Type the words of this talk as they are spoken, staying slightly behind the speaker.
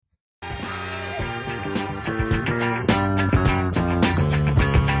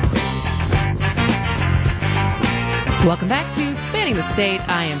Welcome back to Spanning the State.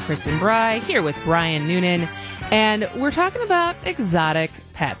 I am Kristen Bry, here with Brian Noonan, and we're talking about exotic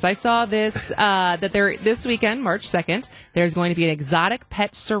pets. I saw this, that this weekend, March 2nd, there's going to be an exotic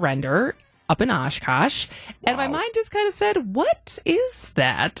pet surrender up in Oshkosh, and my mind just kind of said, what is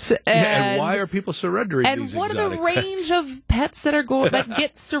that? And why are people surrendering these exotic pets? And what are the range pets? of pets that are that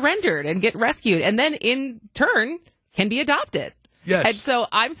get surrendered and get rescued, and then in turn can be adopted? Yes. And so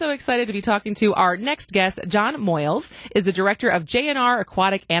I'm so excited to be talking to our next guest. John Moyles is the director of J&R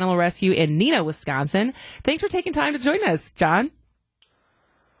Aquatic Animal Rescue in Neenah, Wisconsin. Thanks for taking time to join us, John.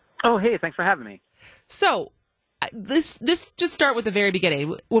 Oh, hey, thanks for having me. So this just start with the very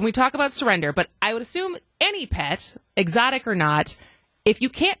beginning. When we talk about surrender, but I would assume any pet, exotic or not, if you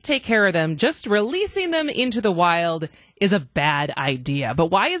can't take care of them, just releasing them into the wild is a bad idea. But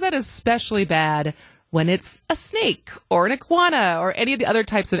why is that especially bad when it's a snake or an iguana or any of the other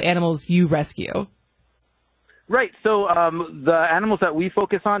types of animals you rescue? Right. So the animals that we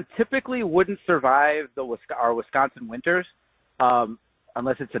focus on typically wouldn't survive our Wisconsin winters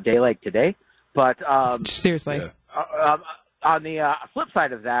unless it's a day like today. But seriously, on the flip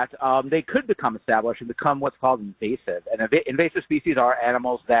side of that, they could become established and become what's called invasive. And invasive species are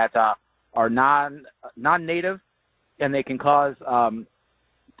animals that are non-native, and they can cause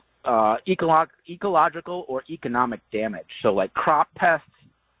ecological or economic damage. So like crop pests,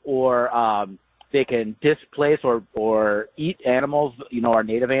 or they can displace or eat animals, our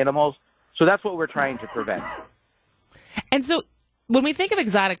native animals. So that's what we're trying to prevent. And so when we think of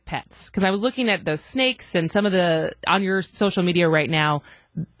exotic pets, because I was looking at the snakes and some of on your social media right now,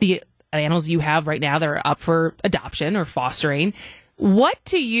 the animals you have right now that are up for adoption or fostering, what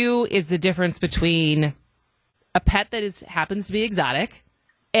to you is the difference between a pet that happens to be exotic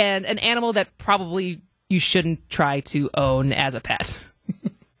and an animal that probably you shouldn't try to own as a pet?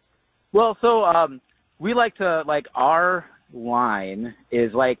 Well, so we like our line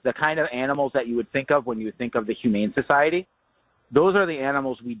is like the kind of animals that you would think of when you think of the Humane Society. Those are the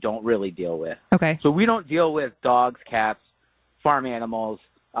animals we don't really deal with. Okay. So we don't deal with dogs, cats, farm animals,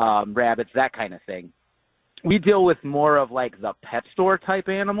 rabbits, that kind of thing. We deal with more of like the pet store type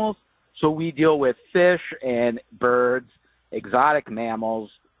animals. So we deal with fish and birds, exotic mammals,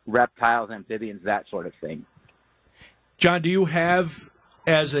 reptiles, amphibians, that sort of thing. John, do you have,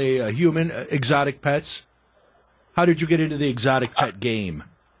 as a human, exotic pets? How did you get into the exotic pet game?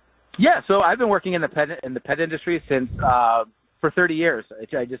 Yeah, so I've been working in the pet industry since for 30 years.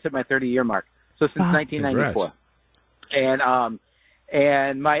 I just hit my 30-year mark. So since 1994. Congrats.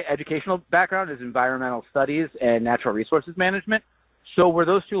 And my educational background is environmental studies and natural resources management. So where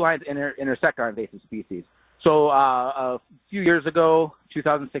those two lines intersect are invasive species. So a few years ago,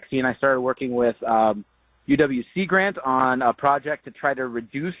 2016, I started working with UWC grant on a project to try to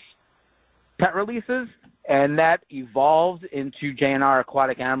reduce pet releases, and that evolved into J&R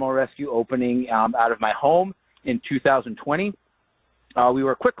Aquatic Animal Rescue opening out of my home in 2020. We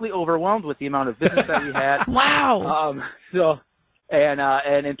were quickly overwhelmed with the amount of business that we had. Wow!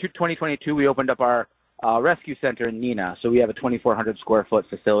 And in 2022, we opened up our rescue center in Neenah. So we have a 2,400 square foot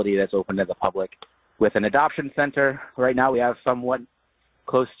facility that's open to the public with an adoption center. Right now we have somewhat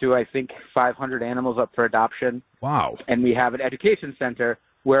close to, I think, 500 animals up for adoption. Wow. And we have an education center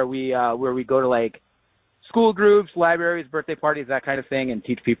where we go to like school groups, libraries, birthday parties, that kind of thing, and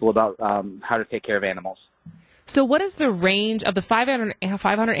teach people about how to take care of animals. So what is the range of the 500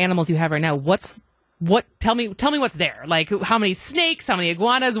 animals you have right now? Tell me what's there. Like how many snakes, how many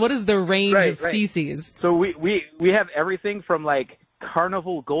iguanas, what is the range of species? So we have everything from like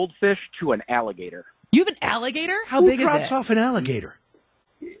carnival goldfish to an alligator. You have an alligator? How Who big is it? drops off an alligator?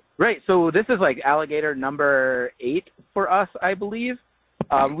 Right. So this is like alligator number 8 for us, I believe.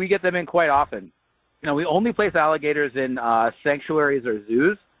 We get them in quite often. We only place alligators in sanctuaries or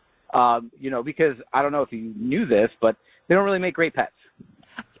zoos, because I don't know if you knew this, but they don't really make great pets.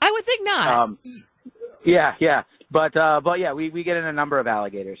 I would think not. Yeah. But yeah, we get in a number of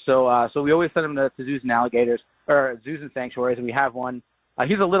alligators. So we always send them to zoos and alligators, or zoos and sanctuaries, and we have one.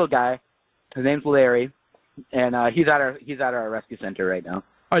 He's a little guy. His name's Larry, and he's at our rescue center right now,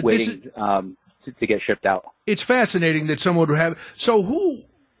 waiting to get shipped out. It's fascinating that someone would have. So who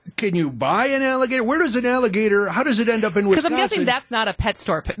can you buy an alligator? Where does an alligator? How does it end up in Wisconsin? Because I'm guessing that's not a pet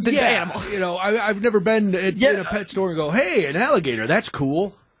store animal. I've never been in a pet store and go, hey, an alligator, that's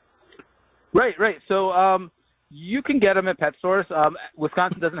cool. Right. So you can get them at pet stores.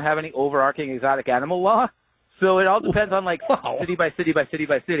 Wisconsin doesn't have any overarching exotic animal law, so it all depends on city by city by city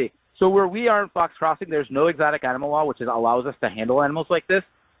by city. So where we are in Fox Crossing, there's no exotic animal law, which allows us to handle animals like this,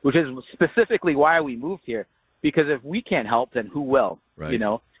 which is specifically why we moved here. Because if we can't help, then who will? Right.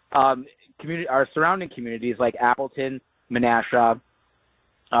 our surrounding communities like Appleton, Menasha,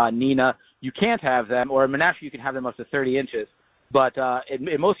 Neenah, you can't have them, or in Menasha you can have them up to 30 inches. But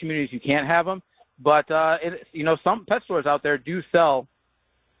in most communities you can't have them. But some pet stores out there do sell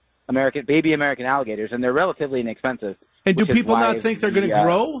baby American alligators, and they're relatively inexpensive. And do people not think they're going to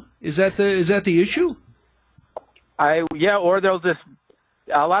grow? Is that the issue? Or they'll just.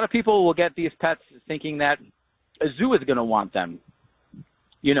 A lot of people will get these pets thinking that a zoo is going to want them,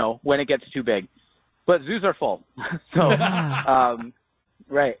 when it gets too big. But zoos are full. So,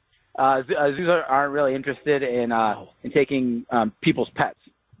 right. Zoos aren't really interested in taking people's pets.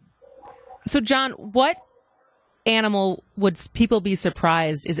 So, John, what animal would people be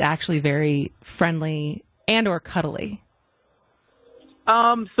surprised is actually very friendly and or cuddly?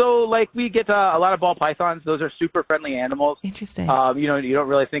 We get a lot of ball pythons. Those are super friendly animals. Interesting. You don't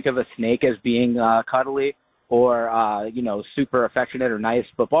really think of a snake as being cuddly or super affectionate or nice,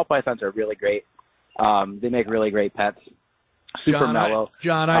 but ball pythons are really great. They make really great pets. Super mellow.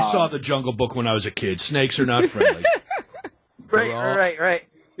 John, I saw the Jungle Book when I was a kid. Snakes are not friendly. Right.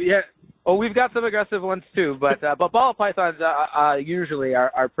 Yeah. Oh, we've got some aggressive ones too, but ball pythons usually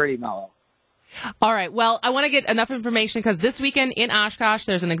are pretty mellow. All right. Well, I want to get enough information because this weekend in Oshkosh,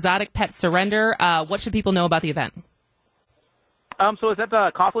 there's an exotic pet surrender. What should people know about the event? So it's at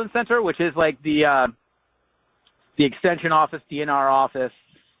the Coughlin Center, which is like the extension office, DNR office,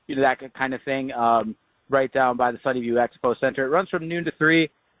 that kind of thing, right down by the Sunnyview Expo Center. It runs from noon to 3.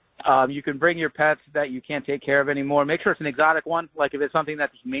 You can bring your pets that you can't take care of anymore. Make sure it's an exotic one. Like if it's something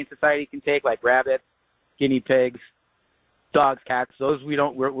that the Humane Society can take, like rabbits, guinea pigs, dogs, cats, those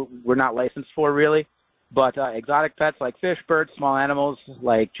we're not licensed for really. But exotic pets like fish, birds, small animals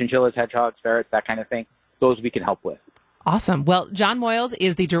like chinchillas, hedgehogs, ferrets, that kind of thing, those we can help with. Awesome. Well, John Moyles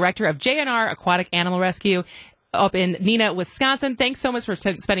is the director of JNR Aquatic Animal Rescue up in Neenah, Wisconsin. Thanks so much for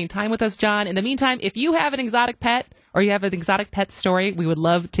spending time with us, John. In the meantime, if you have an exotic pet or you have an exotic pet story, we would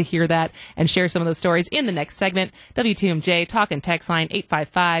love to hear that and share some of those stories in the next segment. WTMJ talk and text line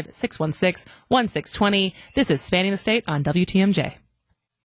 855-616-1620. This is Spanning the State on WTMJ.